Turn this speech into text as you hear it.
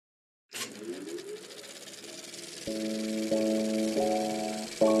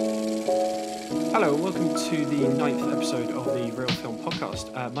Hello, and welcome to the 9th episode of the Real Film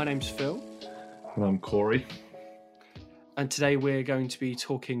Podcast. My name's Phil. And I'm Corey. And today we're going to be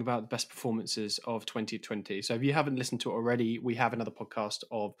talking about the best performances of 2020. So if you haven't listened to it already, we have another podcast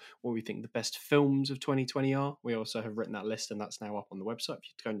of what we think the best films of 2020 are. We also have written that list, and that's now up on the website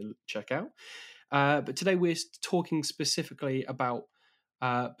if you're going to check out. But today we're talking specifically about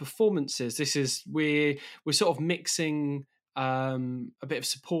performances. We're sort of mixing a bit of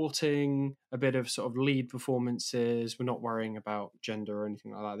supporting, a bit of sort of lead performances. We're not worrying about gender or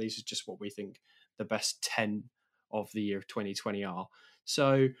anything like that. These are just what we think the best 10 of the year of 2020 are.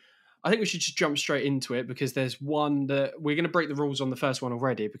 So I think we should just jump straight into it, because there's one that we're going to break the rules on the first one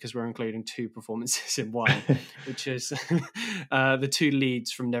already, because we're including two performances in one, which is the two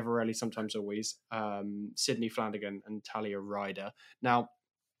leads from Never Rarely, Sometimes Always, Sydney Flanagan and Talia Ryder. Now,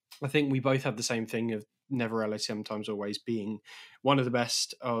 I think we both have the same thing of Never Rarely, Sometimes Always being one of the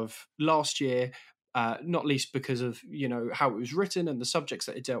best of last year, not least because of, how it was written and the subjects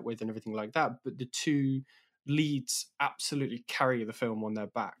that it dealt with and everything like that. But the two leads absolutely carry the film on their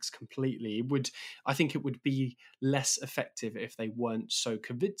backs completely. I think it would be less effective if they weren't so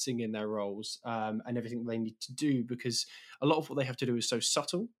convincing in their roles and everything they need to do, because a lot of what they have to do is so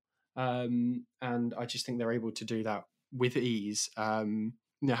subtle. And I just think they're able to do that with ease. How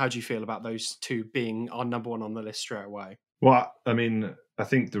do you feel about those two being our number one on the list straight away? Well, I mean, I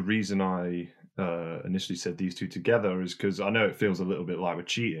think the reason I initially said these two together is because I know it feels a little bit like we're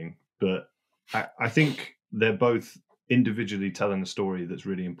cheating, but I think they're both individually telling a story that's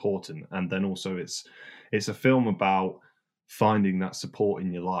really important, and then also it's a film about finding that support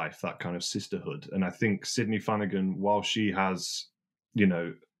in your life, that kind of sisterhood. And I think Sydney Flanagan, while she has,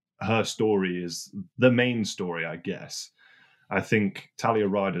 her story is the main story, I guess, I think Talia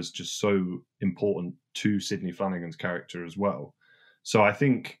Ryder's just so important to Sydney Flanagan's character as well. So I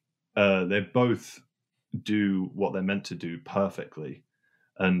think they both do what they're meant to do perfectly.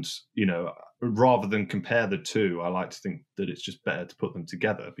 And, rather than compare the two, I like to think that it's just better to put them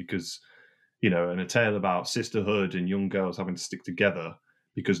together, because, in a tale about sisterhood and young girls having to stick together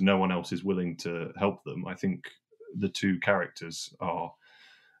because no one else is willing to help them, I think the two characters are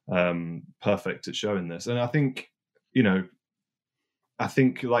perfect at showing this. And I think,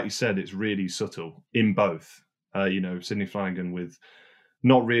 like you said, it's really subtle in both. Sydney Flanagan with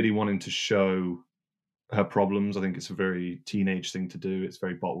not really wanting to show her problems. I think it's a very teenage thing to do. It's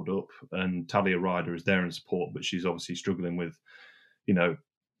very bottled up. And Talia Ryder is there in support, but she's obviously struggling with,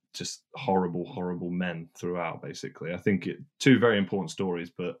 just horrible, horrible men throughout, basically. I think two very important stories,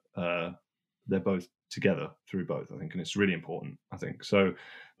 but they're both together through both, I think. And it's really important, I think. So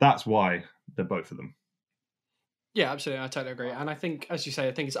that's why they're both of them. Yeah, absolutely. I totally agree. And I think, as you say,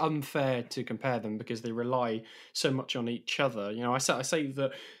 I think it's unfair to compare them because they rely so much on each other. I say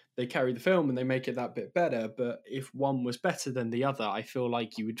that they carry the film and they make it that bit better, but if one was better than the other, I feel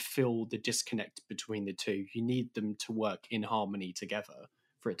like you would feel the disconnect between the two. You need them to work in harmony together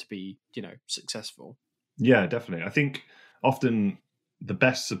for it to be, successful. Yeah, definitely. I think often the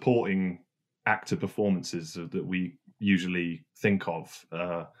best supporting actor performances that we usually think of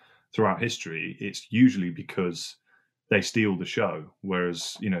throughout history, it's usually because they steal the show.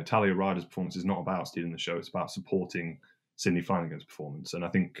 Whereas, Talia Ryder's performance is not about stealing the show. It's about supporting Sydney Flanagan's performance. And I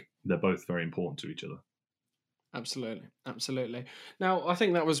think they're both very important to each other. Absolutely. Now, I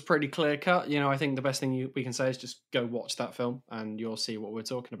think that was pretty clear cut. I think the best thing we can say is just go watch that film and you'll see what we're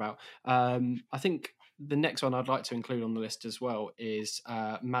talking about. I think the next one I'd like to include on the list as well is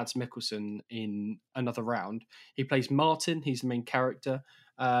Mads Mikkelsen in Another Round. He plays Martin. He's the main character.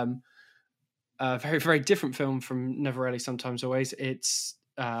 A very, very different film from Never Rarely, Sometimes Always. It's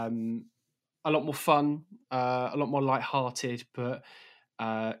a lot more fun, a lot more lighthearted, but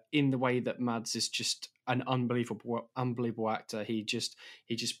in the way that Mads is just an unbelievable actor. He just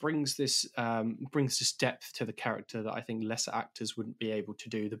brings this depth to the character that I think lesser actors wouldn't be able to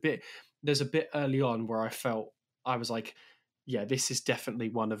do. There's a bit early on where I was like, yeah, this is definitely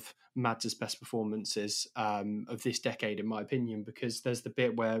one of Mads' best performances of this decade, in my opinion, because there's the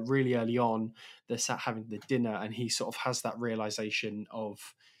bit where really early on they're sat having the dinner and he sort of has that realization of,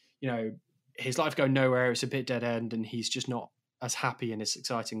 his life going nowhere. It's a bit dead end and he's just not as happy and as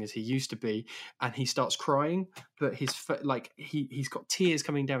exciting as he used to be. And he starts crying, but he's got tears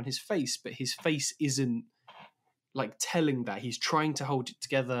coming down his face, but his face isn't like telling that. He's trying to hold it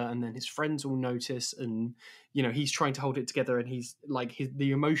together, and then his friends will notice, and he's trying to hold it together, and he's like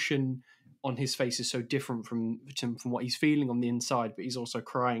the emotion on his face is so different from what he's feeling on the inside, but he's also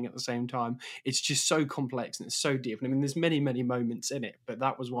crying at the same time. It's just so complex and it's so deep. And I mean, there's many, many moments in it, but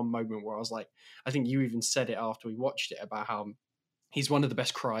that was one moment where I was like, I think you even said it after we watched it about how he's one of the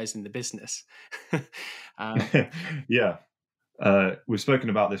best cries in the business. Yeah. We've spoken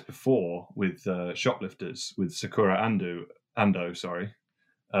about this before with Shoplifters, with Sakura Ando, sorry,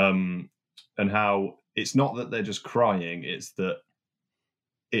 and how it's not that they're just crying; it's that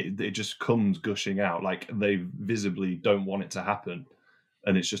it just comes gushing out, like they visibly don't want it to happen,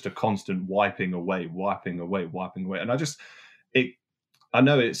 and it's just a constant wiping away. And I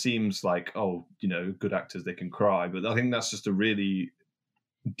know it seems like, oh, good actors, they can cry, but I think that's just a really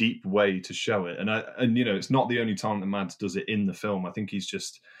deep way to show it. And it's not the only time that Mads does it in the film. I think he's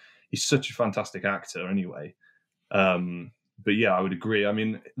such a fantastic actor anyway. But yeah, I would agree. I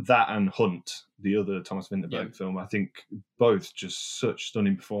mean, that and Hunt, the other Thomas Vinterberg film, I think both just such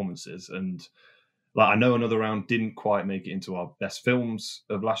stunning performances. And like, I know Another Round didn't quite make it into our best films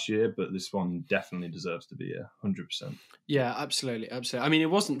of last year, but this one definitely deserves to be 100%. Yeah, absolutely. I mean, it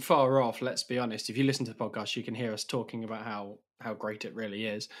wasn't far off, let's be honest. If you listen to the podcast, you can hear us talking about how great it really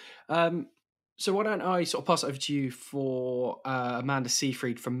is. So why don't I sort of pass it over to you for Amanda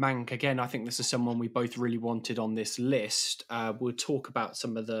Seyfried from Mank. Again, I think this is someone we both really wanted on this list. We'll talk about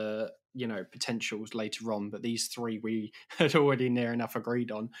some of the potentials later on, but these three we had already near enough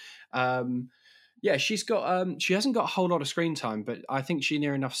agreed on. Yeah, she's got she hasn't got a whole lot of screen time, but I think she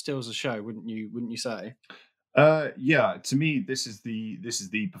near enough steals the show, wouldn't you say? Yeah, to me, this is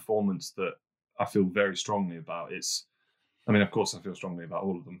the performance that I feel very strongly about. I mean, of course, I feel strongly about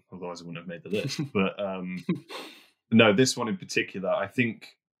all of them, otherwise I wouldn't have made the list. But no, this one in particular, I think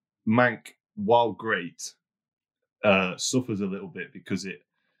Mank, while great, suffers a little bit because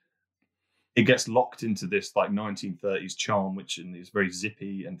it gets locked into this like 1930s charm, which is very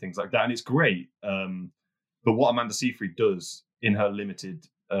zippy and things like that, and it's great. But what Amanda Seyfried does in her limited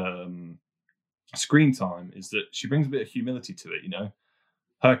screen time is that she brings a bit of humility to it.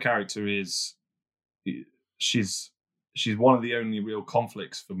 Her character she's one of the only real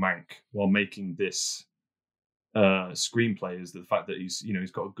conflicts for Mank while making this screenplay, is the fact that he's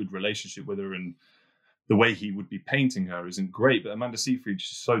got a good relationship with her, and the way he would be painting her isn't great. But Amanda Seyfried,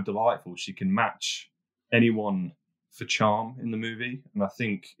 she's so delightful. She can match anyone for charm in the movie, and I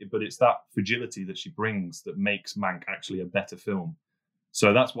think, but it's that fragility that she brings that makes Mank actually a better film.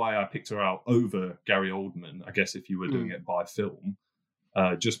 So that's why I picked her out over Gary Oldman, I guess, if you were doing it by film,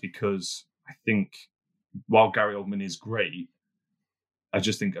 just because I think while Gary Oldman is great, I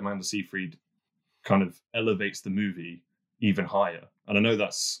just think Amanda Seyfried kind of elevates the movie even higher. And I know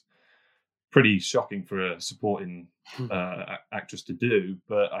that's pretty shocking for a supporting actress to do,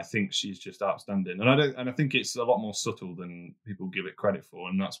 but I think she's just outstanding. And I think it's a lot more subtle than people give it credit for,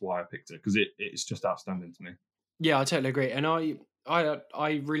 and that's why I picked her, because it's just outstanding to me. Yeah, I totally agree, and I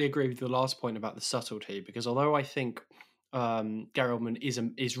really agree with the last point about the subtlety, because although I think Gary Oldman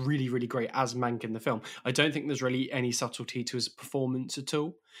is really, really great as Mank in the film, I don't think there's really any subtlety to his performance at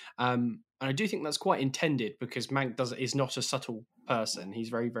all. And I do think that's quite intended, because Mank is not a subtle person. He's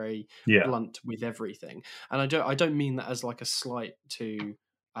very, very blunt with everything, and I don't mean that as like a slight to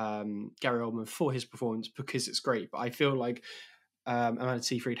Gary Oldman for his performance, because it's great. But I feel like Amanda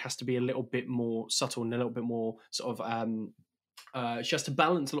Seyfried has to be a little bit more subtle and a little bit more sort of she has to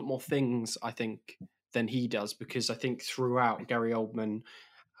balance a lot more things, I think, than he does, because I think throughout Gary Oldman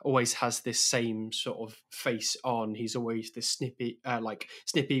always has this same sort of face on. He's always this snippy,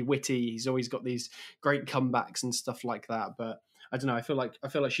 witty. He's always got these great comebacks and stuff like that. But I don't know. I feel like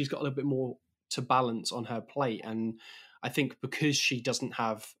she's got a little bit more to balance on her plate, and I think because she doesn't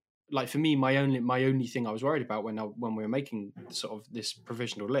have, like, for me, my only thing I was worried about when we were making sort of this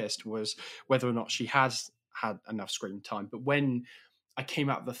provisional list was whether or not she has had enough screen time. But when I came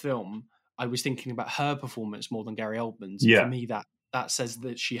out of the film, I was thinking about her performance more than Gary Oldman's. Yeah. For me, that says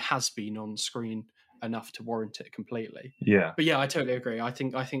that she has been on screen enough to warrant it completely. Yeah. But yeah, I totally agree. I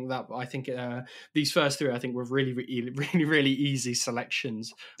think these first three, I think, were really, really, really, really easy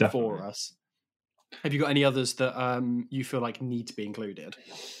selections for us. Have you got any others that you feel like need to be included?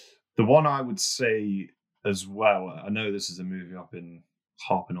 The one I would say as well, I know this is a movie I've been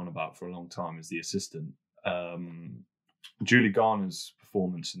harping on about for a long time, is The Assistant. Julie Garner's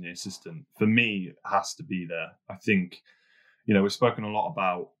performance in The Assistant, for me, has to be there. I think, we've spoken a lot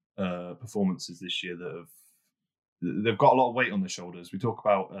about performances this year that they've got a lot of weight on their shoulders. We talk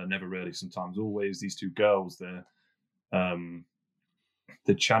about Never Really, Sometimes Always. These two girls, they're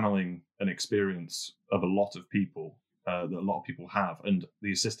channeling an experience of a lot of people that a lot of people have, and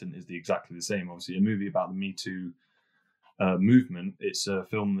The Assistant is exactly the same. Obviously, a movie about the Me Too movement. It's a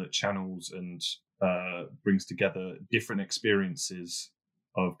film that channels and brings together different experiences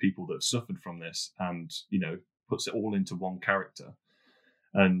of people that have suffered from this, and puts it all into one character.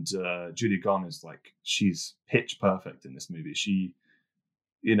 And Julia Garner's like, she's pitch perfect in this movie. She,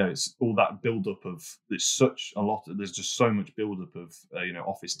 it's all that build up of, there's just so much build up of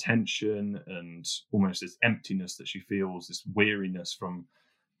office tension and almost this emptiness that she feels, this weariness from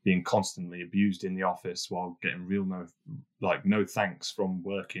being constantly abused in the office while getting no thanks from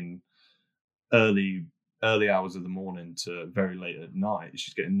working early hours of the morning to very late at night.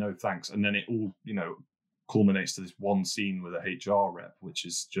 She's getting no thanks, and then it all culminates to this one scene with a HR rep, which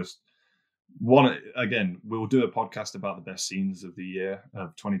is just one. Again, we'll do a podcast about the best scenes of the year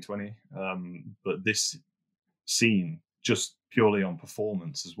of 2020, but this scene, just purely on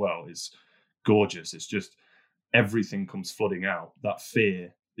performance as well, is gorgeous. It's just everything comes flooding out, that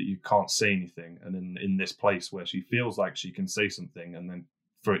fear that you can't say anything, and in this place where she feels like she can say something, and then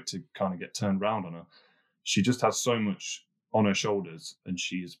for it to kind of get turned around on her, she just has so much on her shoulders, and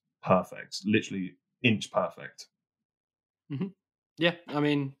she is perfect, literally inch perfect. Mm-hmm. Yeah, I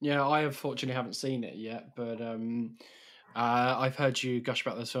mean, I unfortunately haven't seen it yet, but I've heard you gush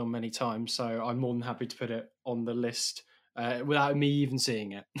about this film many times, so I'm more than happy to put it on the list without me even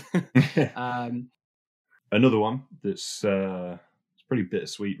seeing it. Another one that's it's pretty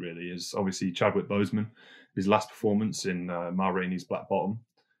bittersweet, really, is obviously Chadwick Boseman, his last performance in Ma Rainey's Black Bottom.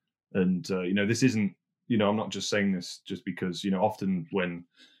 And this isn't, I'm not just saying this just because often when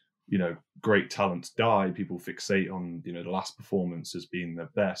great talents die, people fixate on the last performance as being their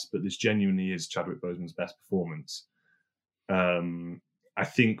best, but this genuinely is Chadwick Boseman's best performance. I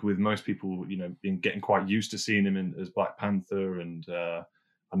think with most people, getting quite used to seeing him as Black Panther, and I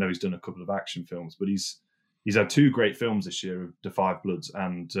know he's done a couple of action films, but he's had two great films this year, Da 5 Bloods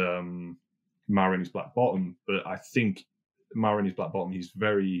and Ma Rainey's Black Bottom. But I think Ma Rainey's Black Bottom, he's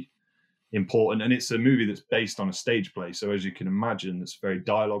very important, and it's a movie that's based on a stage play. So as you can imagine, it's very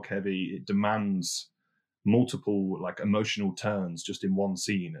dialogue heavy. It demands multiple emotional turns just in one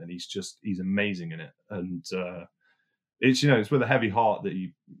scene, and he's amazing in it. And it's with a heavy heart that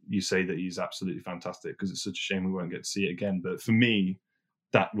you say that he's absolutely fantastic, because it's such a shame we won't get to see it again. But for me,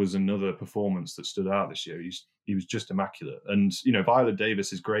 that was another performance that stood out this year. He was just immaculate. And Viola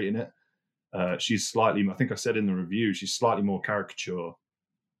Davis is great in it. She's slightly, I think I said in the review, she's slightly more caricature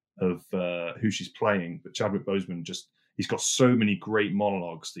of who she's playing, but Chadwick Boseman he's got so many great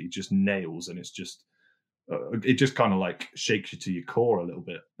monologues that he just nails, and it's just it just kind of shakes you to your core a little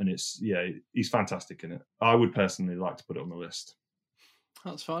bit, and he's fantastic in it. I would personally like to put it on the list.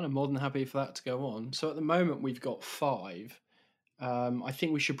 That's fine. I'm more than happy for that to go on. So at the moment we've got 5. I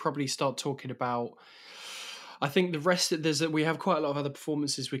think we should probably start talking about. I think the rest we have quite a lot of other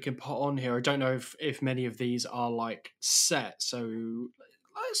performances we can put on here. I don't know if many of these are set. So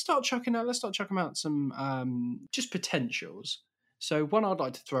let's start chucking out some just potentials. So one I'd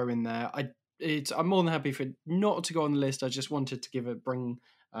like to throw in there. I'm more than happy for it not to go on the list. I just wanted to bring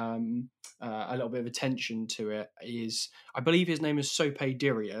a little bit of attention to it. I believe his name is Sope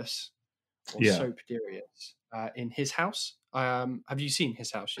Dirius, or Soap Dirius, in His House. Have you seen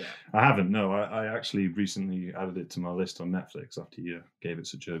His House yet? I haven't. No, I actually recently added it to my list on Netflix after you gave it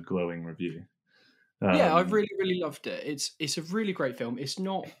such a glowing review. Yeah, I've really, really loved it. It's a really great film. It's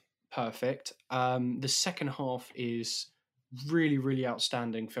not perfect. The second half is really, really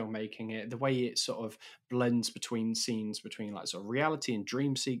outstanding filmmaking. The way it sort of blends between scenes, between sort of reality and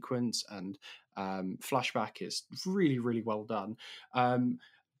dream sequence and flashback, is really, really well done.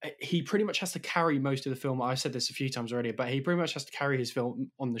 He pretty much has to carry most of the film. I said this a few times already, but he pretty much has to carry his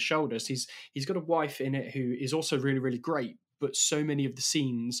film on the shoulders. He's got a wife in it who is also really, really great, but so many of the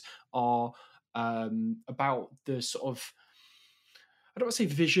scenes are about the sort of, I don't want to say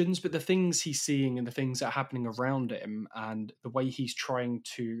visions, but the things he's seeing and the things that are happening around him, and the way he's trying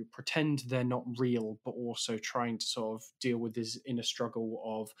to pretend they're not real, but also trying to sort of deal with his inner struggle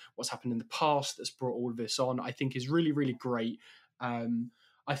of what's happened in the past that's brought all of this on, I think is really, really great.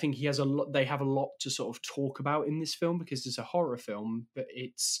 I think they have a lot to sort of talk about in this film, because it's a horror film, but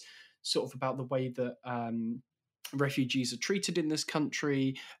it's sort of about the way that refugees are treated in this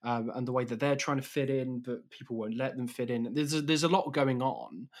country, and the way that they're trying to fit in, but people won't let them fit in. There's a lot going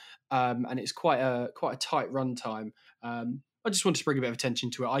on, and it's quite a tight runtime. I just wanted to bring a bit of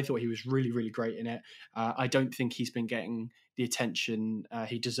attention to it. I thought he was really, really great in it. I don't think he's been getting the attention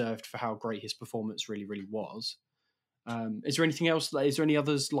he deserved for how great his performance really, really was. Is there anything else? Is there any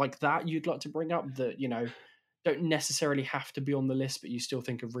others like that you'd like to bring up that don't necessarily have to be on the list, but you still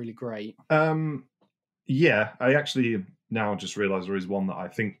think are really great? Yeah, I actually now just realised there is one that I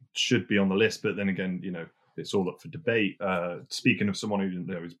think should be on the list, but then again, it's all up for debate. Speaking of someone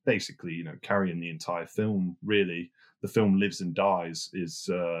who is basically carrying the entire film, really, the film lives and dies, is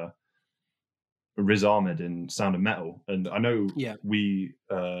Riz Ahmed in Sound of Metal. And I know Yeah. we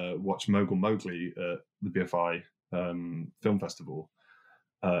watched Mogul Mowgli at the BFI Film Festival,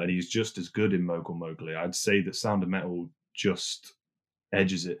 and he's just as good in Mogul Mowgli. I'd say that Sound of Metal just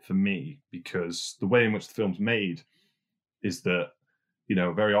edges it for me, because the way in which the film's made is that,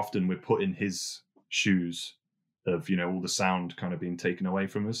 very often we're put in his shoes of, all the sound kind of being taken away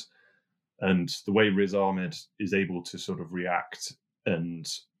from us. And the way Riz Ahmed is able to sort of react and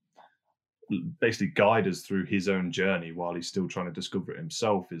basically guide us through his own journey while he's still trying to discover it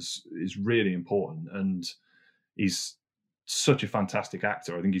himself is really important. And he's such a fantastic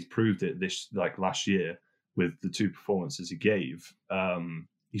actor. I think he's proved it last year with the 2 performances he gave.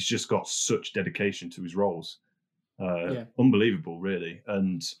 He's just got such dedication to his roles. Unbelievable, really.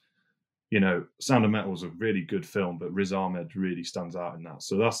 And Sound of Metal is a really good film, but Riz Ahmed really stands out in that.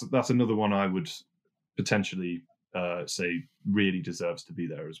 So that's another one I would potentially say really deserves to be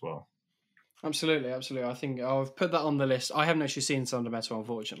there as well. Absolutely. I think I've put that on the list. I haven't actually seen Sound of Metal,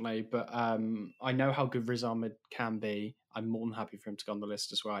 unfortunately, but I know how good Riz Ahmed can be. I'm more than happy for him to go on the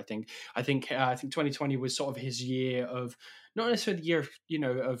list as well. I think 2020 was sort of his year of, not necessarily the year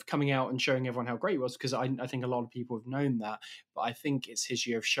of, of coming out and showing everyone how great he was, because I think a lot of people have known that, but I think it's his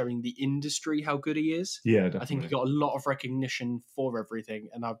year of showing the industry how good he is. Yeah, definitely. I think he got a lot of recognition for everything,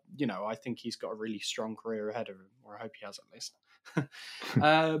 and I think he's got a really strong career ahead of him, or I hope he has at least.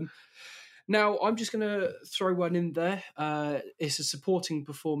 Now, I'm just going to throw one in there. It's a supporting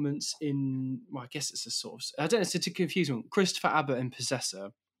performance in, I guess it's a sort of, I don't know, it's a confusing one. Christopher Abbott in Possessor.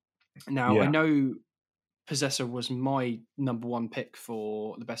 Now, I know Possessor was my number one pick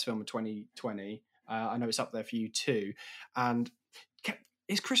for the best film of 2020. I know it's up there for you too. And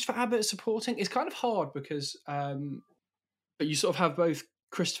is Christopher Abbott supporting? It's kind of hard because, but you sort of have both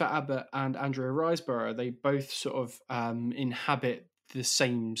Christopher Abbott and Andrea Riseborough. They both sort of inhabit the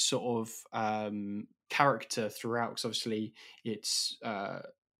same sort of character throughout, because obviously it's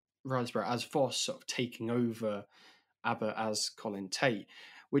Riseborough as Voss sort of taking over Abbott as Colin Tate,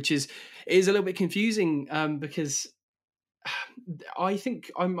 which is a little bit confusing because I think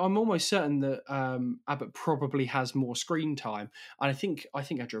I'm almost certain that Abbott probably has more screen time, and I think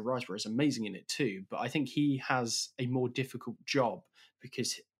Andrea Riseborough is amazing in it too, but I think he has a more difficult job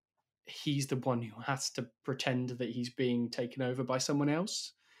because he's the one who has to pretend that he's being taken over by someone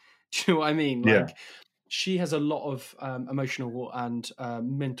else. Do you know what I mean? Yeah. Like, she has a lot of emotional and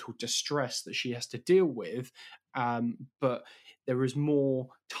mental distress that she has to deal with, but there is more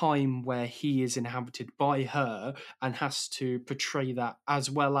time where he is inhabited by her and has to portray that, as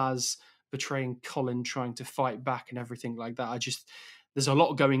well as portraying Colin trying to fight back and everything like that. There's a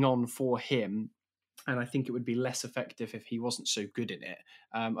lot going on for him, and I think it would be less effective if he wasn't so good in it.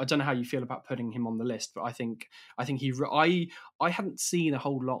 I don't know how you feel about putting him on the list, but I think I hadn't seen a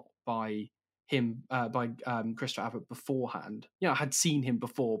whole lot by him by Christopher Abbott beforehand. I had seen him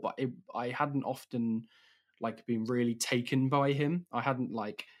before, but I hadn't often been really taken by him. I hadn't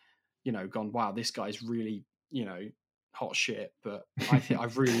gone, wow, this guy's really hot shit. But I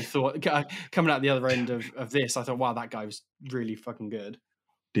really thought, coming out the other end of this, I thought, wow, that guy was really fucking good.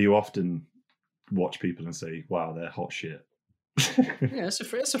 Do you often watch people and say, wow, they're hot shit? Yeah, it's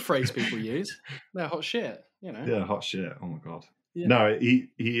a phrase people use. They're hot shit, Yeah, hot shit. Oh my god. Yeah. No,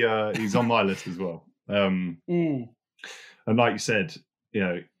 he's on my list as well. And like you said,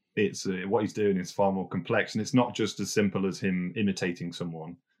 it's what he's doing is far more complex, and it's not just as simple as him imitating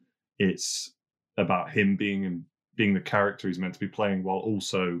someone. It's about him being the character he's meant to be playing, while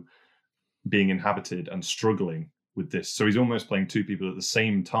also being inhabited and struggling with this. So he's almost playing two people at the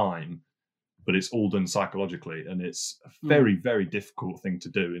same time, but it's all done psychologically, and it's a very, very difficult thing to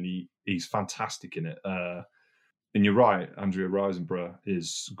do. And he's fantastic in it. And you're right, Andrea Riseborough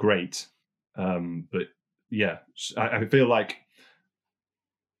is great. But yeah, I feel like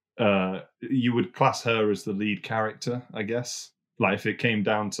you would class her as the lead character, I guess. Like, if it came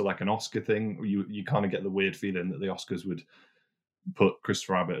down to like an Oscar thing, you kind of get the weird feeling that the Oscars would put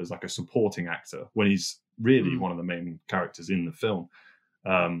Christopher Abbott as like a supporting actor when he's really one of the main characters in the film.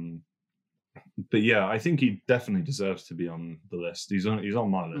 But yeah, I think he definitely deserves to be on the list. He's on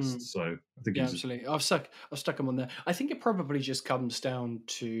my list, so I think absolutely. I've stuck him on there. I think it probably just comes down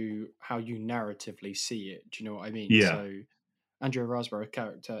to how you narratively see it. Do you know what I mean? Yeah. So Andrea Riseborough's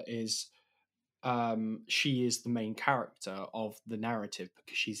character is, she is the main character of the narrative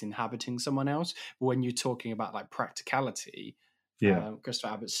because she's inhabiting someone else. But when you're talking about like practicality,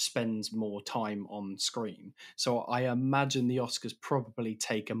 Christopher Abbott spends more time on screen. So I imagine the Oscars probably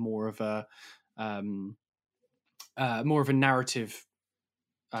take a more of a more of a narrative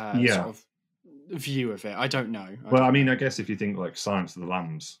sort Yeah. of view of it. I don't know. Well, I mean, I guess if you think like Silence of the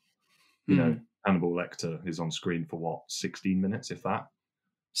Lambs, Hmm. Hannibal Lecter is on screen for what, 16 minutes, if that,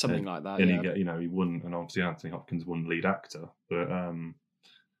 Something and, like that. and he Yeah. get, he won, and obviously Anthony Hopkins won lead actor, but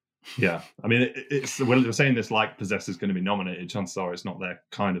yeah, I mean, it's we're saying this like Possessor's going to be nominated. Chances are it's not their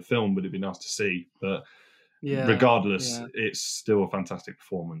kind of film, but it'd be nice to see. But Yeah. regardless, Yeah. it's still a fantastic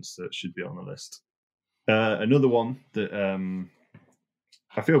performance that should be on the list. Another one that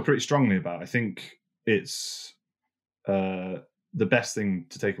I feel pretty strongly about. I think it's the best thing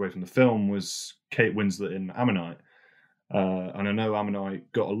to take away from the film was Kate Winslet in Ammonite. And I know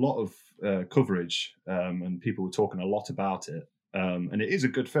Ammonite got a lot of coverage, and people were talking a lot about it. And it is a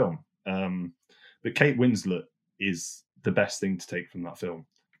good film. But Kate Winslet is the best thing to take from that film.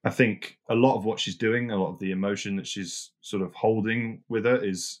 I think a lot of what she's doing, a lot of the emotion that she's sort of holding with her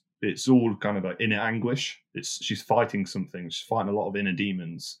it's all kind of like inner anguish. She's fighting something. She's fighting a lot of inner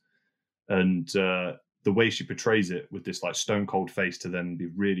demons, and the way she portrays it with this like stone cold face to then be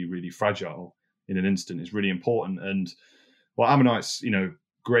really, really fragile in an instant is really important. And well, Ammonite's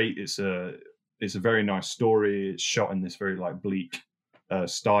great. It's a very nice story. It's shot in this very like bleak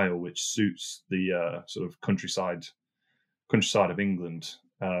style, which suits the sort of countryside of England.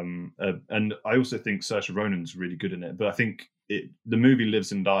 And I also think Saoirse Ronan's really good in it. But I think the movie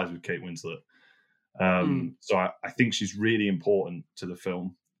lives and dies with Kate Winslet. Mm. So I think she's really important to the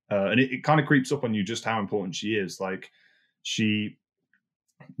film. And it kind of creeps up on you just how important she is. Like she,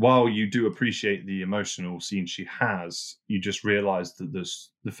 while you do appreciate the emotional scene she has, you just realize that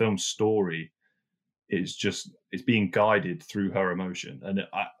the film's story it's being guided through her emotion. And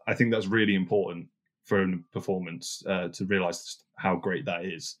I think that's really important for a performance to realize how great that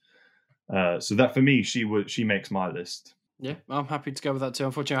is. So that for me, she makes my list. Yeah, I'm happy to go with that too.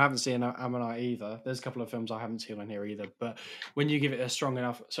 Unfortunately, I haven't seen Ammonite either. There's a couple of films I haven't seen on here either. But when you give it a strong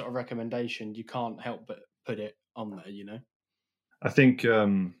enough sort of recommendation, you can't help but put it on there, you know? I think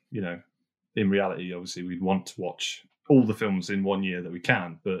in reality, obviously, we'd want to watch all the films in 1 year that we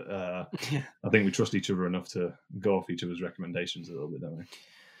can, but Yeah. I think we trust each other enough to go off each other's recommendations a little bit, don't we?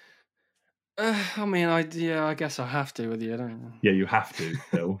 I mean, I guess I have to with you, don't I? Yeah, you have to,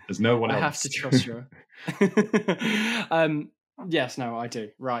 Phil. There's no one I have else. to trust you. Yes, no, I do.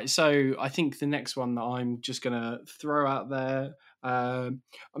 Right. So I think the next one that I'm just going to throw out there, I'm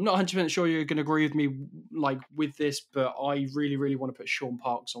not 100% sure you're going to agree with me like with this, but I really, really want to put Sean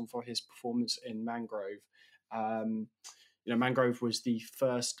Parks on for his performance in Mangrove. Um, Mangrove was the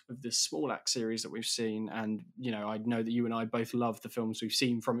first of the Small Axe series that we've seen, and I know that you and I both love the films we've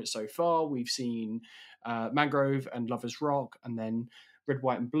seen from it so far. We've seen Mangrove and Lovers Rock, and then Red,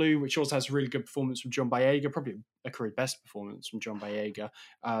 White, and Blue, which also has a really good performance from John Boyega, probably a career best performance from John Boyega.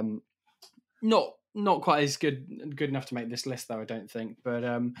 Not quite as good enough to make this list, though, I don't think. But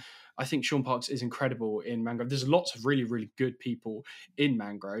I think Sean Parks is incredible in Mangrove. There's lots of really, really good people in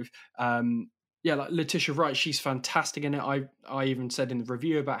Mangrove. Yeah, like Letitia Wright, she's fantastic in it. I even said in the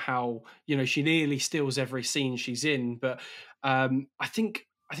review about how she nearly steals every scene she's in, but I think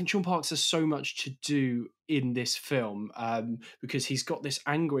Sean Parks has so much to do in this film because he's got this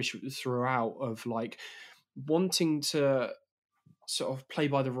anguish throughout of like wanting to sort of play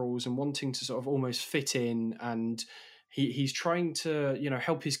by the rules and wanting to sort of almost fit in, and he's trying to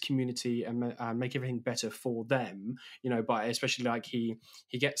help his community and make everything better for them, but especially like he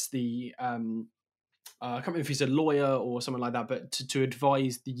gets the I can't remember if he's a lawyer or something like that, but to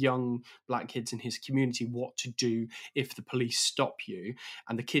advise the young black kids in his community what to do if the police stop you.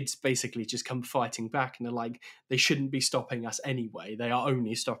 And the kids basically just come fighting back and they're like, they shouldn't be stopping us anyway. They are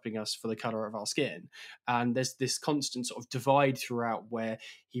only stopping us for the color of our skin. And there's this constant sort of divide throughout where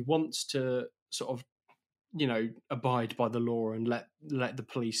he wants to sort of, abide by the law and let the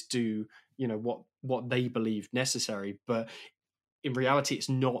police do, what they believe necessary. But in reality, it's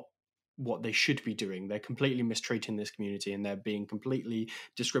not what they should be doing. They're completely mistreating this community and they're being completely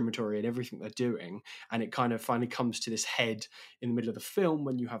discriminatory in everything they're doing. And it kind of finally comes to this head in the middle of the film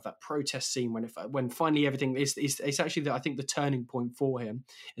when you have that protest scene when finally everything is it's actually I think the turning point for him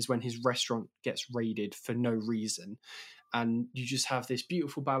is when his restaurant gets raided for no reason. And you just have this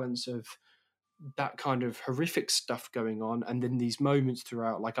beautiful balance of that kind of horrific stuff going on, and then these moments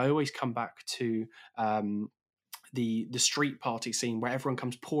throughout. Like I always come back to the street party scene where everyone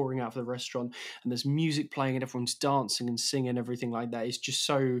comes pouring out of the restaurant and there's music playing and everyone's dancing and singing, everything like that. It's just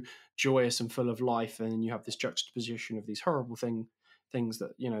so joyous and full of life. And then you have this juxtaposition of these horrible things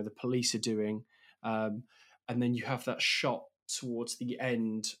that the police are doing, and then you have that shot towards the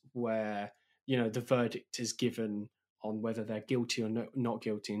end where the verdict is given on whether they're guilty or not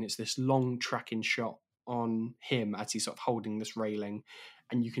guilty, and it's this long tracking shot on him as he's sort of holding this railing,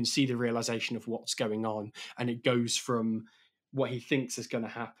 and you can see the realization of what's going on, and it goes from what he thinks is going to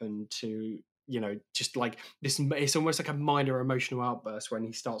happen to, just like this. It's almost like a minor emotional outburst when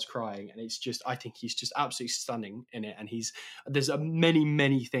he starts crying, and it's just, I think he's just absolutely stunning in it. And there's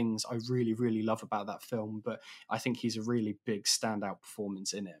many things I really, really love about that film, but I think he's a really big standout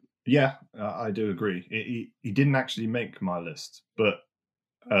performance in it. Yeah, I do agree. He didn't actually make my list, but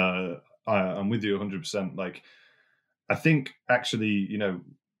I'm with you 100%. Like, I think actually,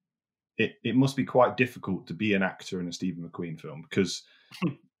 it must be quite difficult to be an actor in a Stephen McQueen film, because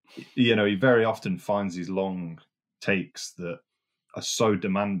he very often finds these long takes that are so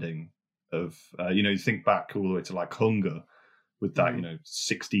demanding of, you think back all the way to like Hunger, with that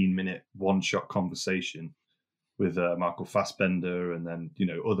 16-minute one-shot conversation with Michael Fassbender, and then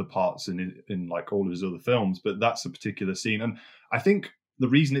other parts in like all of his other films. But that's a particular scene, and I think the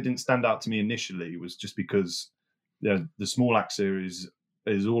reason it didn't stand out to me initially was just because the Small Axe series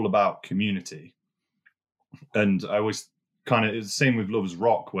is all about community, and I always it's the same with Lovers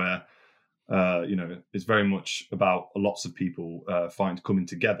Rock, where it's very much about lots of people coming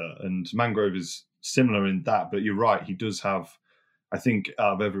together, and Mangrove is similar in that. But you're right, he does have, I think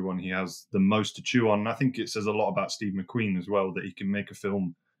out of everyone, he has the most to chew on. And I think it says a lot about Steve McQueen as well, that he can make a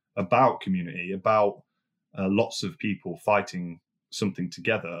film about community, about lots of people fighting something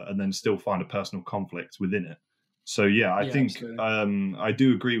together, and then still find a personal conflict within it. So yeah, I think I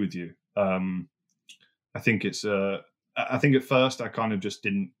do agree with you. I think it's I think at first I kind of just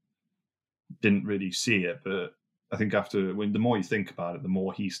didn't really see it, but I think the more you think about it, the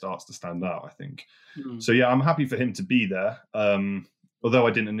more he starts to stand out, I think. So yeah, I'm happy for him to be there. Although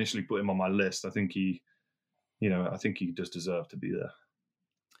I didn't initially put him on my list, I think he does deserve to be there.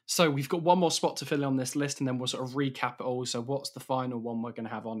 So we've got one more spot to fill in on this list, and then we'll sort of recap it all. So what's the final one we're going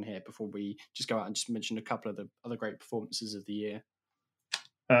to have on here before we just go out and just mention a couple of the other great performances of the year?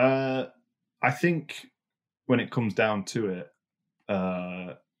 I think when it comes down to it,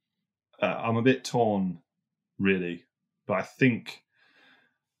 I'm a bit torn, really, but I think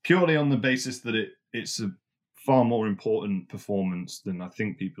purely on the basis that it's a far more important performance than I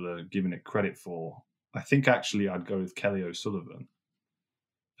think people are giving it credit for, I think actually I'd go with Kelly O'Sullivan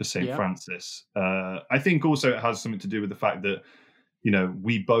for St. Francis. I think also it has something to do with the fact that,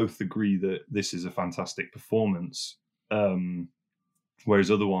 we both agree that this is a fantastic performance,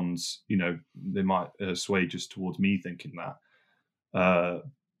 whereas other ones, they might sway just towards me thinking that.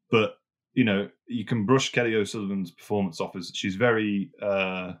 But, you can brush Kelly O'Sullivan's performance off as she's very...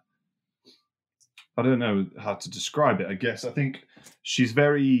 I don't know how to describe it. I guess I think she's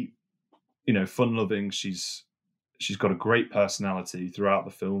very, fun-loving. She's got a great personality throughout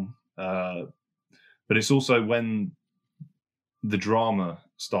the film, but it's also when the drama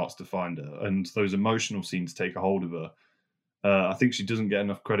starts to find her and those emotional scenes take a hold of her. I think she doesn't get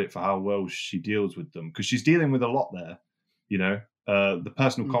enough credit for how well she deals with them, because she's dealing with a lot there. The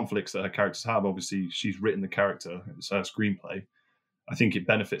personal conflicts that her characters have. Obviously, she's written the character; it's her screenplay. I think it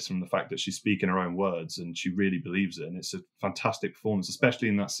benefits from the fact that she's speaking her own words and she really believes it. And it's a fantastic performance, especially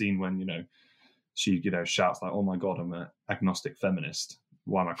in that scene when, she, shouts like, "Oh my God, I'm an agnostic feminist.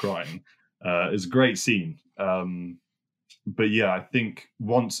 Why am I crying?" It's a great scene. But yeah, I think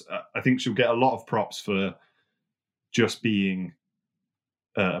she'll get a lot of props for just being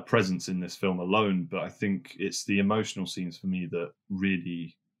a presence in this film alone. But I think it's the emotional scenes for me that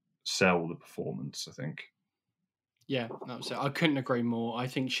really sell the performance, I think. Yeah, absolutely. I couldn't agree more. I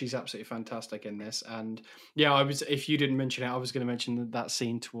think she's absolutely fantastic in this. And yeah, if you didn't mention it, I was going to mention that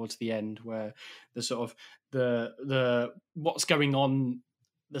scene towards the end where the sort of the what's going on,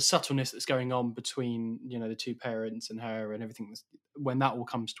 the subtleness that's going on between, the two parents and her and everything. When that all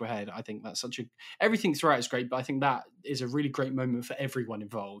comes to a head, I think that's everything throughout is great, but I think that is a really great moment for everyone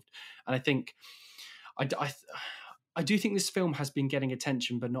involved. And I think I do think this film has been getting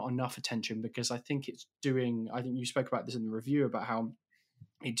attention, but not enough attention, because I think I think you spoke about this in the review about how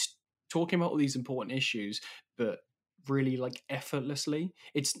it's talking about all these important issues, but really like effortlessly.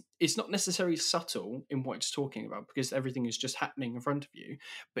 It's not necessarily subtle in what it's talking about, because everything is just happening in front of you,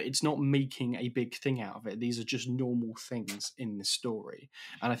 but it's not making a big thing out of it. These are just normal things in the story.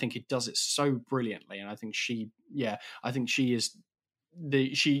 And I think it does it so brilliantly. And I think she is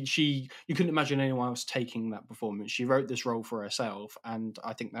you couldn't imagine anyone else taking that performance. She wrote this role for herself, and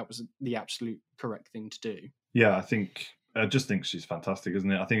I think that was the absolute correct thing to do. Yeah, I just think she's fantastic,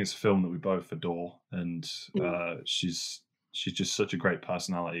 isn't it? I think it's a film that we both adore, and she's just such a great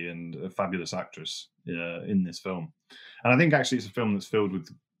personality and a fabulous actress in this film. And I think actually it's a film that's filled with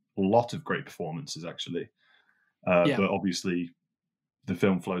a lot of great performances, actually. But obviously the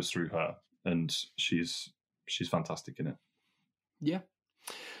film flows through her. and she's fantastic in it. Yeah.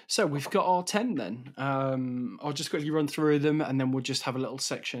 So we've got our 10 then. I'll just quickly run through them and then we'll just have a little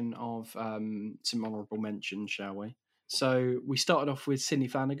section of some honourable mentions, shall we? So we started off with Sidney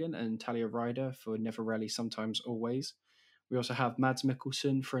Flanagan and Talia Ryder for Never Rarely, Sometimes, Always. We also have Mads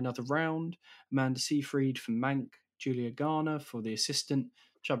Mikkelsen for Another Round, Amanda Seyfried for Mank, Julia Garner for The Assistant,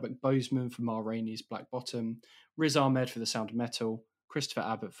 Chadwick Boseman for Ma Rainey's Black Bottom, Riz Ahmed for The Sound of Metal, Christopher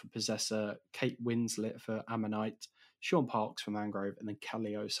Abbott for Possessor, Kate Winslet for Ammonite, Sean Parks for Mangrove, and then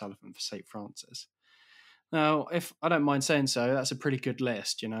Kelly O'Sullivan for St. Francis. Now, if I don't mind saying so, that's a pretty good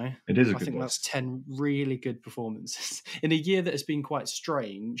list, you know? It is a I good think that's list. 10 really good performances. In a year that has been quite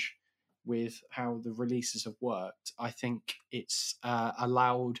strange with how the releases have worked, I think it's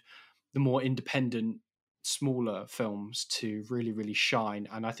allowed the more independent, smaller films to really, really shine.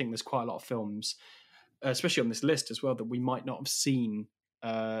 And I think there's quite a lot of films, especially on this list as well, that we might not have seen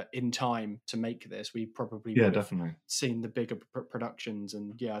in time to make this. We probably would have definitely seen the bigger productions.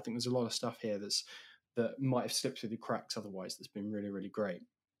 And yeah, I think there's a lot of stuff here that might have slipped through the cracks otherwise that's been really, really great.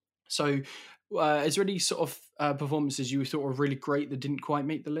 So is there any sort of performances you thought were really great that didn't quite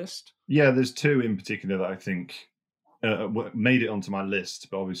make the list? Yeah, there's two in particular that I think made it onto my list,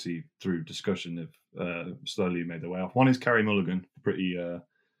 but obviously through discussion have slowly made their way off. One is Carey Mulligan, pretty a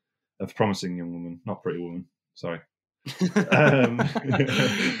promising young woman, not Pretty Woman, sorry.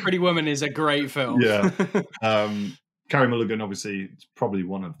 Pretty Woman is a great film. Yeah. Carey Mulligan, obviously, is probably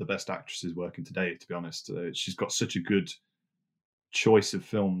one of the best actresses working today, to be honest. She's got such a good choice of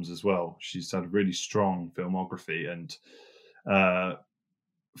films as well. She's had a really strong filmography, and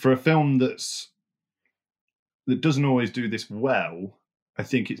for a film that doesn't always do this well, I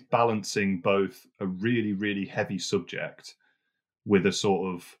think it's balancing both a really, really heavy subject with a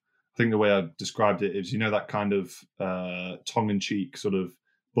sort of, I think the way I described it is, you know, that kind of tongue-in-cheek sort of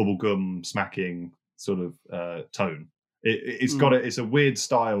bubblegum smacking sort of tone. It's got it's a weird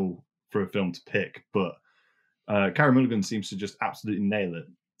style for a film to pick, but Carey Mulligan seems to just absolutely nail it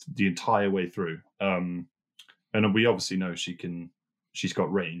the entire way through. And we obviously know she's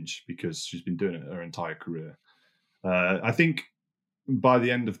got range because she's been doing it her entire career. I think by the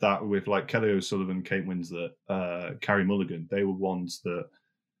end of that, with like Kelly O'Sullivan, Kate Winslet, Carey Mulligan, they were ones that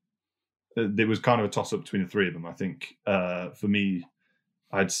there was kind of a toss up between the three of them. I think for me,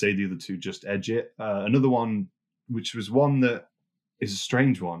 I'd say the other two just edge it. Another one, which was one that is a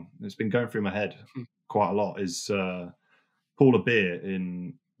strange one, it's been going through my head quite a lot, is Paula Beer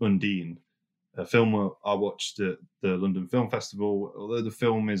in Undine, a film I watched at the London Film Festival. Although the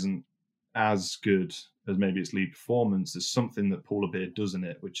film isn't as good as maybe its lead performance, there's something that Paula Beer does in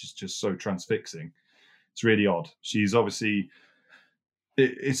it which is just so transfixing. It's really odd. She's obviously,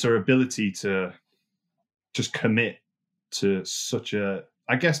 it's her ability to just commit to such a,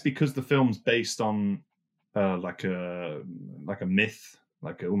 I guess because the film's based on like a myth,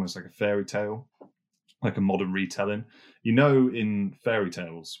 almost like a fairy tale, like a modern retelling. You know, in fairy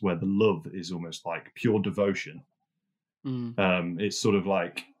tales where the love is almost like pure devotion, it's sort of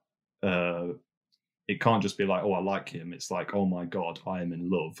like it can't just be like, oh, I like him. It's like, oh my God, I am in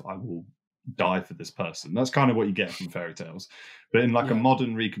love. I will die for this person. That's kind of what you get from fairy tales. But in like a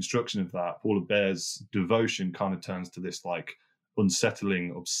modern reconstruction of that, Paula Bear's devotion kind of turns to this like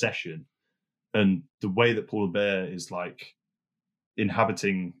unsettling obsession. And the way that Paula Bear is like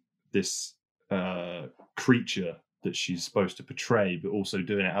inhabiting this creature that she's supposed to portray, but also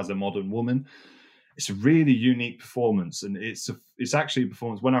doing it as a modern woman, it's a really unique performance. And it's actually a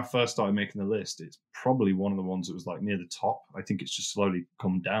performance, when I first started making the list, it's probably one of the ones that was like near the top. I think it's just slowly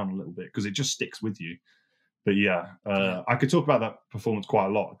come down a little bit because it just sticks with you. But I could talk about that performance quite a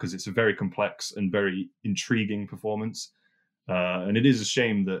lot because it's a very complex and very intriguing performance. And it is a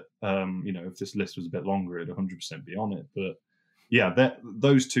shame that, if this list was a bit longer, it'd 100% be on it. But yeah,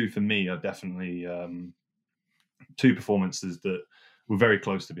 those two for me are definitely two performances that were very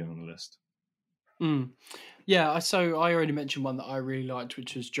close to being on the list. Yeah, so I already mentioned one that I really liked,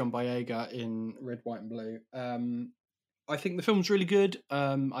 which was John Boyega in Red, White and Blue. I think the film's really good.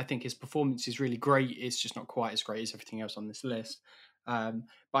 I think his performance is really great. It's just not quite as great as everything else on this list. But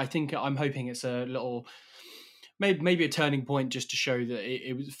I think I'm hoping it's a little, maybe a turning point, just to show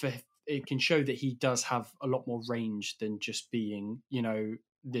that it can show that he does have a lot more range than just being,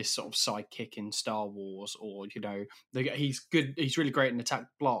 this sort of sidekick in Star Wars, or he's good. He's really great in Attack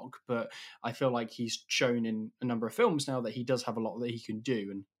Block, but I feel like he's shown in a number of films now that he does have a lot that he can do,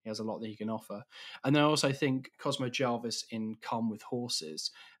 and he has a lot that he can offer. And then I also think Cosmo Jarvis in Calm with Horses,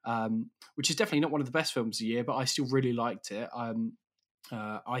 which is definitely not one of the best films of the year, but I still really liked it.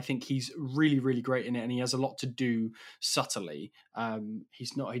 I think he's really, really great in it, and he has a lot to do subtly. He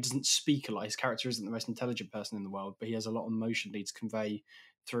doesn't speak a lot. His character isn't the most intelligent person in the world, but he has a lot of emotionally to convey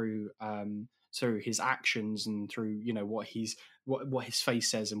through through his actions and through what his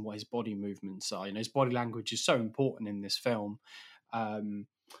face says and what his body movements are. His body language is so important in this film. Um,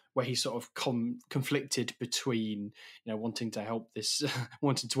 where he's sort of conflicted between wanting to help this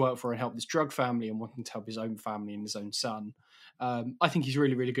wanting to work for and help this drug family and wanting to help his own family and his own son. I think he's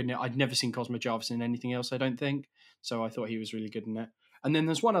really, really good in it. I'd never seen Cosmo Jarvis in anything else, I don't think. So I thought he was really good in it. And then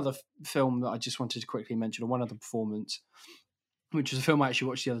there's one other film that I just wanted to quickly mention, or one other performance, which is a film I actually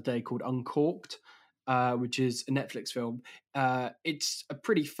watched the other day called Uncorked, which is a Netflix film. It's a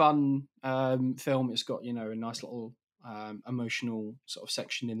pretty fun film. It's got, a nice little emotional sort of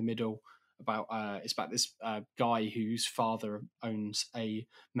section in the middle about it's about this guy whose father owns a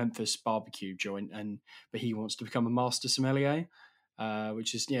Memphis barbecue joint, but he wants to become a master sommelier,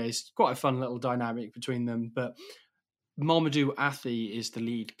 which is it's quite a fun little dynamic between them. But Mamadou Athie is the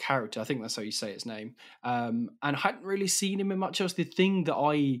lead character. I think that's how you say his name. And I hadn't really seen him in much else. The thing that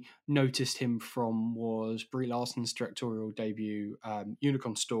I noticed him from was Brie Larson's directorial debut,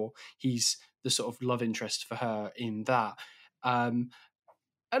 Unicorn Store. He's the sort of love interest for her in that. And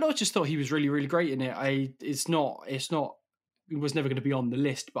I just thought he was really, really great in it. It was never going to be on the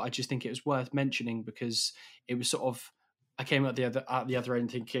list, but I just think it was worth mentioning because it was sort of, I came at the other end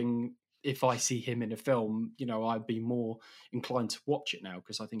thinking, if I see him in a film, I'd be more inclined to watch it now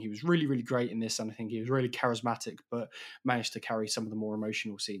because I think he was really, really great in this, and I think he was really charismatic, but managed to carry some of the more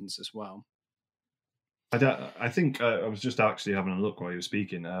emotional scenes as well. I think I was just actually having a look while you were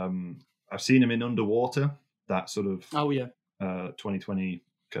speaking. I've seen him in Underwater, that sort of 2020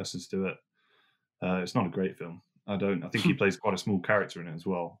 Curses to It. It's not a great film. I think he plays quite a small character in it as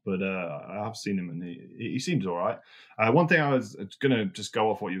well. But I have seen him, and he seems all right. One thing I was going to just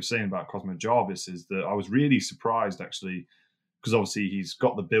go off what you were saying about Cosmo Jarvis is that I was really surprised, actually, because obviously he's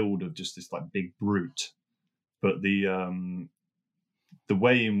got the build of just this like big brute, but the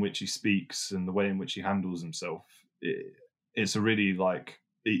way in which he speaks and the way in which he handles himself, it's a really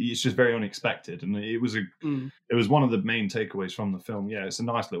it's just very unexpected, and it was one of the main takeaways from the film. Yeah, it's a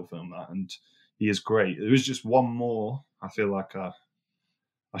nice little film, that, and he is great. There was just one more. I feel like I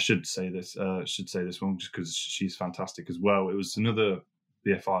should say this. One just because she's fantastic as well. It was another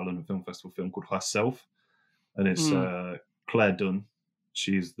BFI London Film Festival film called Herself, and it's Claire Dunn.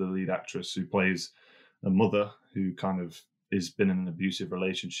 She's the lead actress who plays a mother who kind of has been in an abusive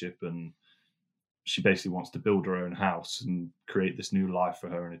relationship, and she basically wants to build her own house and create this new life for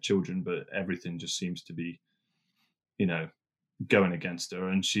her and her children, but everything just seems to be, going against her.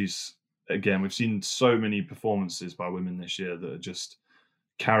 And we've seen so many performances by women this year that are just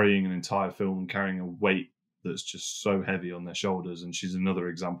carrying an entire film, carrying a weight that's just so heavy on their shoulders. And she's another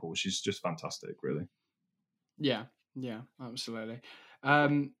example. She's just fantastic, really. Yeah, absolutely.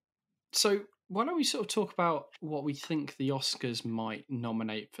 So why don't we sort of talk about what we think the Oscars might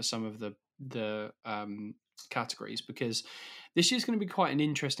nominate for some of the categories, because this year's going to be quite an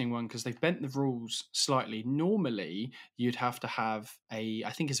interesting one because they've bent the rules slightly. Normally, you'd have to have I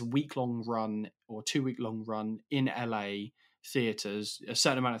think it's a week-long run or 2-week-long run in LA theaters, a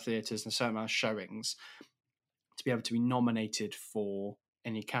certain amount of theaters and a certain amount of showings to be able to be nominated for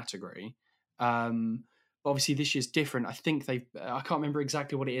any category. But obviously this year's different. I think I can't remember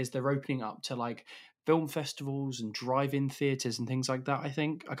exactly what it is. They're opening up to like film festivals and drive-in theaters and things like that. I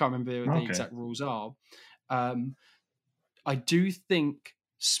think I can't remember what the exact rules are. I do think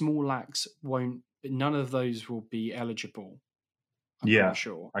small acts won't. None of those will be eligible. I'm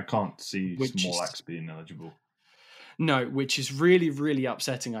sure. I can't see small acts being eligible. No, which is really, really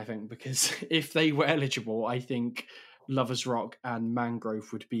upsetting, I think, because if they were eligible, I think Lovers Rock and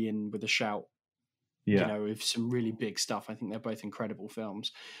Mangrove would be in with a shout. Yeah. With some really big stuff. I think they're both incredible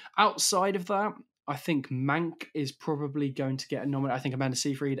films. Outside of that, I think Mank is probably going to get a nomination. I think Amanda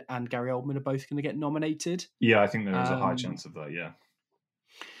Seyfried and Gary Oldman are both going to get nominated. Yeah, I think there is a high chance of that, yeah.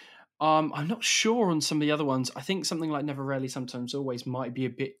 I'm not sure on some of the other ones. I think something like Never, Rarely, Sometimes, Always might be a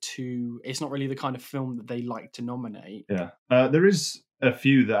bit too... It's not really the kind of film that they like to nominate. Yeah. There is a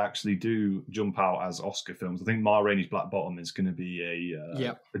few that actually do jump out as Oscar films. I think Ma Rainey's Black Bottom is going to be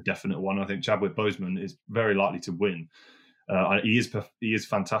a definite one. I think Chadwick Boseman is very likely to win. He is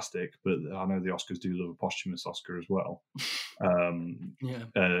fantastic, but I know the Oscars do love a posthumous Oscar as well. I'm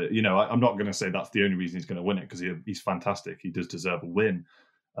not going to say that's the only reason he's going to win it because he's fantastic. He does deserve a win.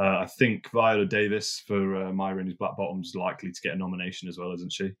 I think Viola Davis for Ma Rainey's Black Bottom is likely to get a nomination as well,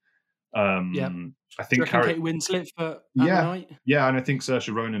 isn't she? I think Kate Winslet for Night. Yeah, and I think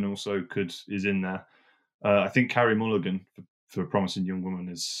Saoirse Ronan also is in there. I think Carey Mulligan for Promising Young Woman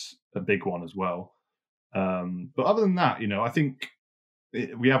is a big one as well. But other than that, I think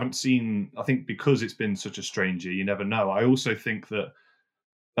we haven't seen. I think because it's been such a strange year, you never know. I also think that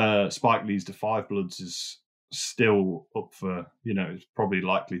Spike Lee's *Da 5 Bloods* is still up for, it's probably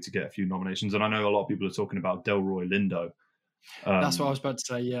likely to get a few nominations. And I know a lot of people are talking about Delroy Lindo. That's what I was about to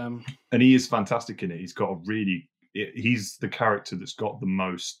say. Yeah, and he is fantastic in it. He's the character that's got the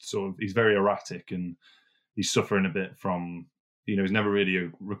most sort of. He's very erratic and he's suffering a bit from. He's never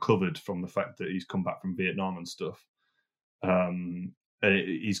really recovered from the fact that he's come back from Vietnam and stuff. And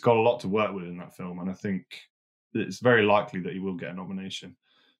he's got a lot to work with in that film, and I think it's very likely that he will get a nomination.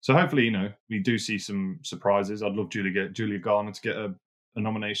 So hopefully, we do see some surprises. I'd love Julia Garner to get a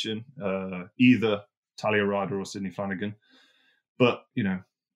nomination, either Talia Ryder or Sidney Flanagan. But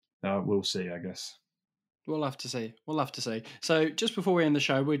we'll see, I guess. We'll have to see. So just before we end the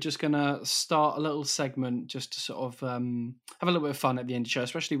show, we're just going to start a little segment just to sort of have a little bit of fun at the end of the show,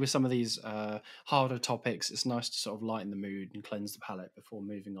 especially with some of these harder topics. It's nice to sort of lighten the mood and cleanse the palate before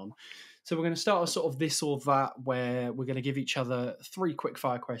moving on. So we're going to start a sort of this or that, where we're going to give each other 3 quick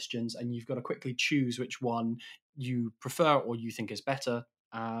fire questions, and you've got to quickly choose which one you prefer or you think is better.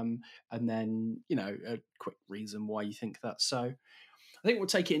 And then, a quick reason why you think that's so. I think we'll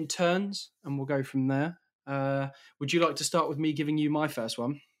take it in turns and we'll go from there. Would you like to start with me giving you my first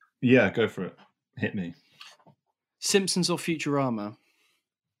one? Yeah, go for it. Hit me. Simpsons or Futurama?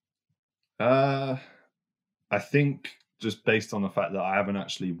 I think just based on the fact that I haven't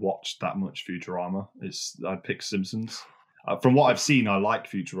actually watched that much Futurama, I'd pick Simpsons. From what I've seen, I like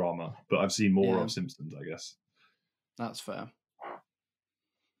Futurama, but I've seen more of Simpsons, I guess. That's fair.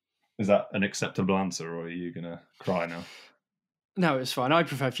 Is that an acceptable answer, or are you going to cry now? No, it's fine. I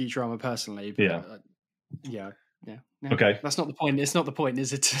prefer Futurama personally. But yeah. Okay. That's not the point. It's not the point,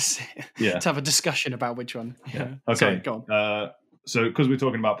 is it? To have a discussion about which one. Yeah. Okay. Sorry, go on. So, because we're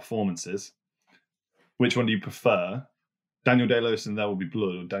talking about performances, which one do you prefer? Daniel Day-Lewis in There Will Be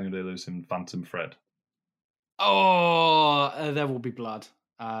Blood, or Daniel Day-Lewis in Phantom Thread? Oh, There Will Be Blood.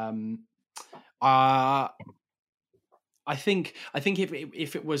 I think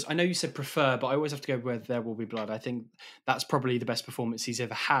if it was, I know you said prefer, but I always have to go with There Will Be Blood. I think that's probably the best performance he's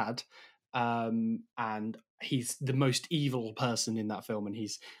ever had, and he's the most evil person in that film, and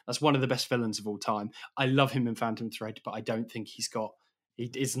that's one of the best villains of all time. I love him in Phantom Thread, but I don't think he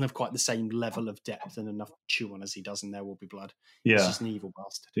doesn't have quite the same level of depth and enough to chew on as he does in There Will Be Blood. Yeah, he's just an evil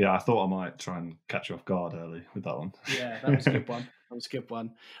bastard. Yeah, I thought I might try and catch you off guard early with that one. Yeah, that was a good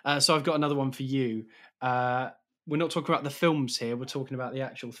one. So I've got another one for you. We're not talking about the films here. We're talking about the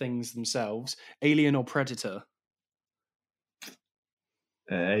actual things themselves. Alien or Predator?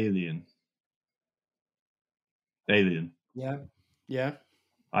 Alien. Yeah.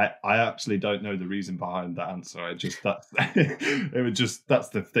 I actually don't know the reason behind that answer. That's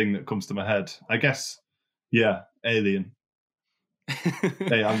the thing that comes to my head. I guess, yeah, Alien.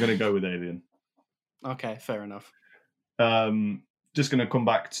 Hey, I'm going to go with Alien. Okay, fair enough. Just going to come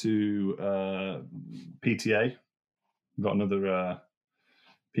back to PTA. We've got another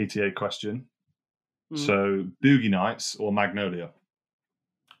PTA question. So, Boogie Nights or Magnolia?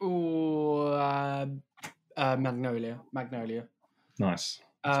 Oh, Magnolia. Nice.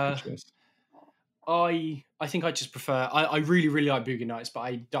 That's a good choice. I think I just prefer. I really, really like Boogie Nights, but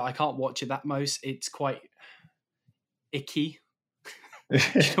I can't watch it that most. It's quite icky. You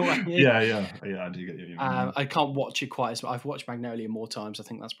know what I mean? Yeah, I do get you. I can't watch it quite as much. I've watched Magnolia more times. I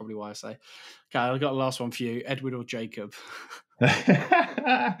think that's probably why I say. Okay, I've got the last one for you. Edward or Jacob?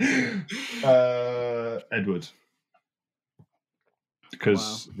 Edward.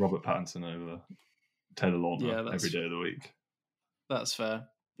 Because Robert Pattinson over Taylor Lautner every day of the week. That's fair.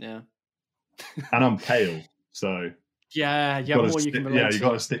 Yeah. And I'm pale, so yeah, you got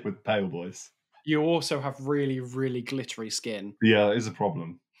to stick with pale boys. You also have really, really glittery skin. Yeah, it is a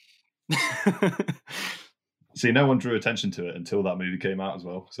problem. See, no one drew attention to it until that movie came out as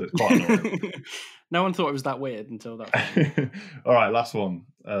well, so it's quite annoying. No one thought it was that weird until that. All right, last one.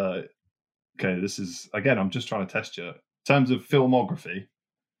 Okay, this is, again, I'm just trying to test you. In terms of filmography,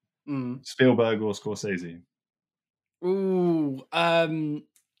 Spielberg or Scorsese? Ooh,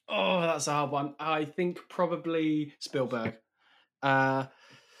 that's a hard one. I think probably Spielberg. I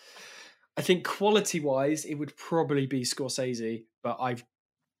think quality-wise, it would probably be Scorsese, but I've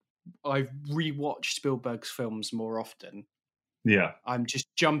rewatched Spielberg's films more often. Yeah, I'm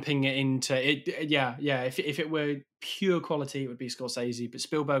just jumping into it. Yeah. If it were pure quality, it would be Scorsese. But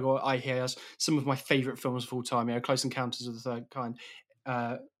Spielberg, he has some of my favorite films of all time. Close Encounters of the Third Kind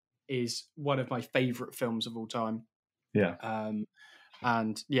is one of my favorite films of all time. Yeah.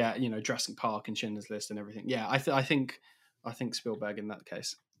 And yeah, Jurassic Park and Schindler's List and everything. Yeah, I think I think Spielberg in that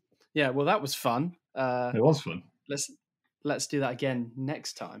case. Yeah, well, that was fun. It was fun. Let's do that again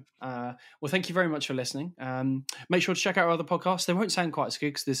next time. Well, thank you very much for listening. Make sure to check out our other podcasts. They won't sound quite as good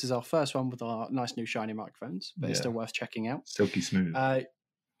because this is our first one with our nice new shiny microphones, but it's still worth checking out. Silky smooth.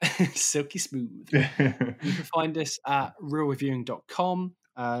 Silky smooth. You can find us at realreviewing.com.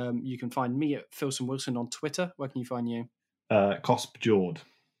 You can find me at Philson Wilson on Twitter. Where can you find you? Cosp Jord.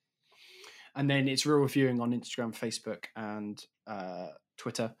 And then it's Real Reviewing on Instagram, Facebook, and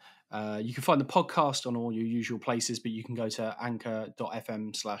Twitter. You can find the podcast on all your usual places, but you can go to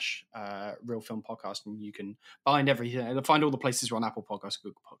anchor.fm/Real Film Podcast and you can find everything. Find all the places we're on Apple Podcasts,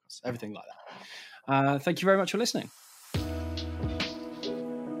 Google Podcasts, everything like that. Thank you very much for listening.